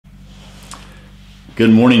Good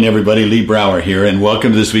morning, everybody. Lee Brower here, and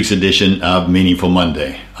welcome to this week's edition of Meaningful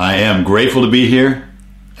Monday. I am grateful to be here,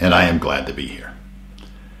 and I am glad to be here.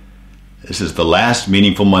 This is the last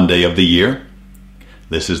Meaningful Monday of the year.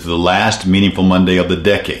 This is the last Meaningful Monday of the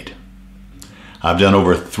decade. I've done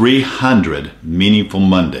over 300 Meaningful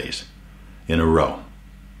Mondays in a row.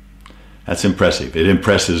 That's impressive. It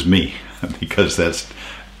impresses me because that's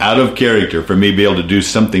out of character for me to be able to do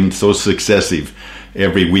something so successive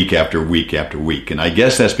every week after week after week. And I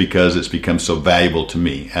guess that's because it's become so valuable to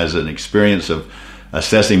me as an experience of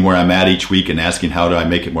assessing where I'm at each week and asking how do I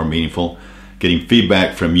make it more meaningful, getting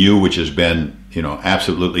feedback from you, which has been,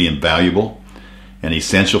 absolutely invaluable and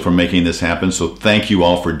essential for making this happen. So thank you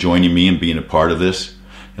all for joining me and being a part of this.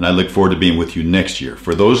 And I look forward to being with you next year.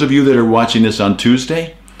 For those of you that are watching this on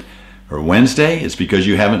Tuesday or Wednesday, it's because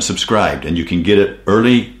you haven't subscribed, and you can get it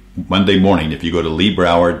early Monday morning if you go to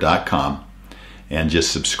leebrower.com and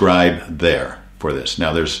just subscribe there for this.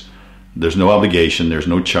 Now there's no obligation, there's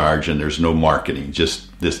no charge, and there's no marketing.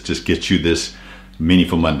 This just gets you this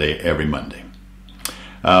Meaningful Monday every Monday.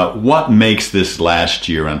 What makes this last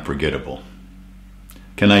year unforgettable?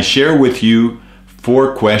 Can I share with you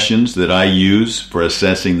 4 questions that I use for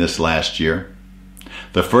assessing this last year?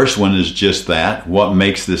 The first one is just that. What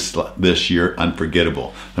makes this year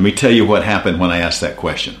unforgettable? Let me tell you what happened when I asked that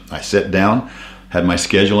question. I sat down, had my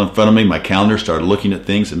schedule in front of me, my calendar, started looking at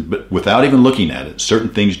things, and without even looking at it, certain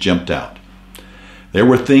things jumped out. There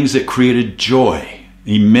were things that created joy,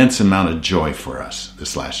 immense amount of joy for us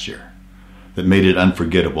this last year, that made it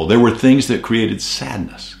unforgettable. There were things that created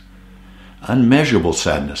sadness, unmeasurable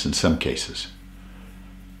sadness in some cases.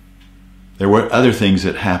 There were other things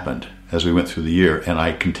that happened as we went through the year, and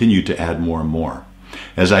I continued to add more and more.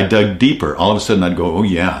 As I dug deeper, all of a sudden I'd go, oh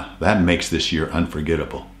yeah, that makes this year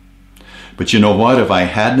unforgettable. But you know what? If I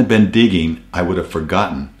hadn't been digging, I would have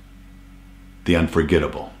forgotten the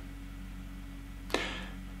unforgettable.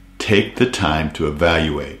 Take the time to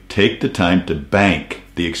evaluate. Take the time to bank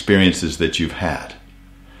the experiences that you've had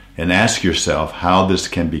and ask yourself how this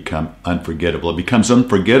can become unforgettable. It becomes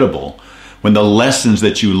unforgettable when the lessons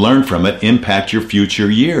that you learn from it impact your future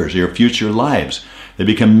years, your future lives. They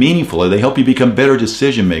become meaningful. They help you become better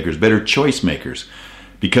decision makers, better choice makers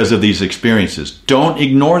because of these experiences. Don't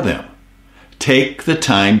ignore them. Take the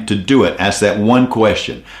time to do it. Ask that one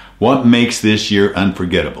question. What makes this year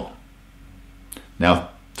unforgettable? Now,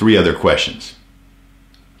 3 other questions.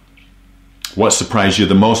 What surprised you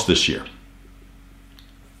the most this year?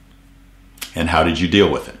 And how did you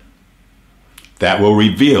deal with it? That will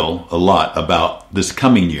reveal a lot about this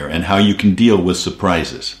coming year and how you can deal with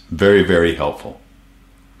surprises. Very, very helpful.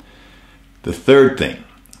 The third thing.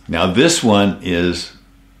 Now, this one is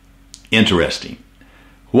interesting.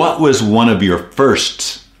 What was one of your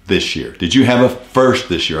firsts this year? Did you have a first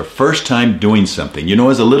this year? A first time doing something?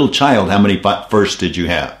 As a little child, how many firsts did you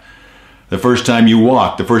have? The first time you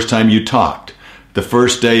walked, the first time you talked, the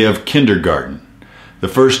first day of kindergarten, the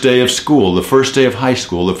first day of school, the first day of high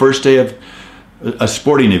school, the first day of a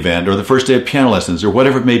sporting event, or the first day of piano lessons, or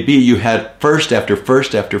whatever it may be. You had first after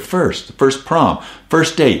first after first. The first prom,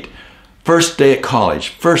 first date, first day at college,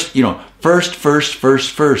 first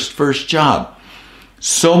job.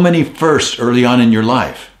 So many firsts early on in your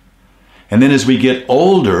life. And then as we get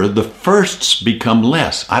older, the firsts become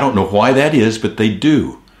less. I don't know why that is, but they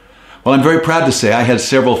do. Well, I'm very proud to say I had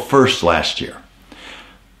several firsts last year.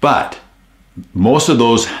 But most of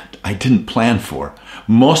those I didn't plan for.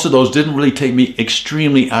 Most of those didn't really take me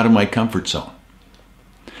extremely out of my comfort zone.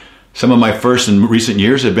 Some of my firsts in recent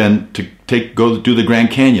years have been to go do the Grand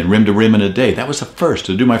Canyon, rim to rim in a day. That was a first.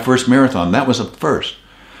 To do my first marathon, that was a first.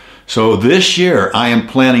 So this year, I am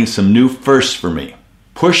planning some new firsts for me.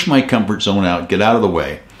 Push my comfort zone out, get out of the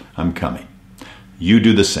way. I'm coming. You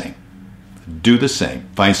do the same. Do the same.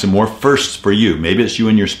 Find some more firsts for you. Maybe it's you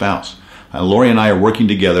and your spouse. Lori and I are working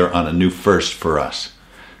together on a new first for us.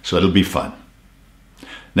 So it'll be fun.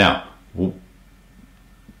 Now, Bo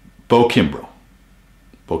Kimbrough.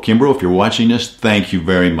 Bo Kimbrough, if you're watching this, thank you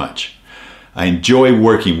very much. I enjoy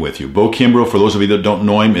working with you. Bo Kimbrough, for those of you that don't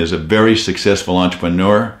know him, is a very successful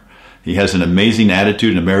entrepreneur. He has an amazing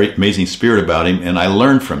attitude and a amazing spirit about him, and I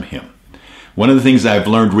learned from him. One of the things I've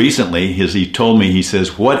learned recently is he told me, he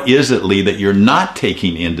says, what is it, Lee, that you're not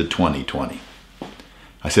taking into 2020?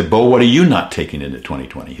 I said, Bo, what are you not taking into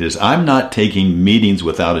 2020? He says, I'm not taking meetings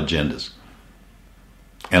without agendas.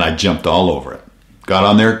 And I jumped all over it. Got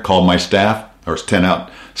on there, called my staff, or 10 out,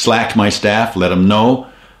 slacked my staff, let them know,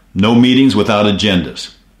 no meetings without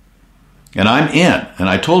agendas. And I'm in, and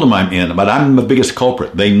I told them I'm in, but I'm the biggest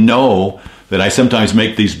culprit. They know that I sometimes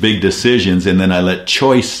make these big decisions and then I let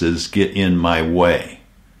choices get in my way.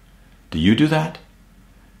 Do you do that?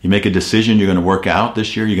 You make a decision you're going to work out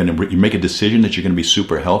this year. You make a decision that you're going to be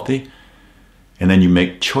super healthy. And then you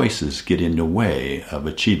make choices get in the way of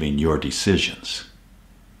achieving your decisions.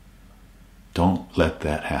 Don't let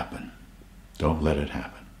that happen. Don't let it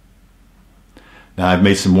happen. Now, I've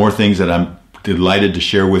made some more things that I'm delighted to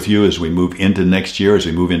share with you as we move into next year, as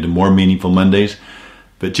we move into more Meaningful Mondays.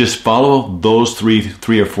 But just follow those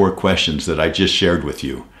three or four questions that I just shared with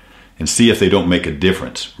you and see if they don't make a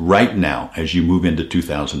difference right now as you move into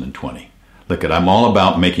 2020. Look, I'm all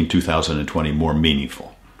about making 2020 more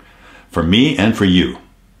meaningful for me and for you.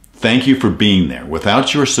 Thank you for being there.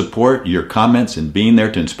 Without your support, your comments, and being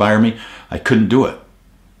there to inspire me, I couldn't do it.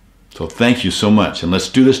 So thank you so much, and let's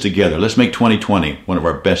do this together. Let's make 2020 one of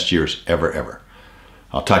our best years ever.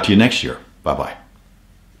 I'll talk to you next year. Bye-bye.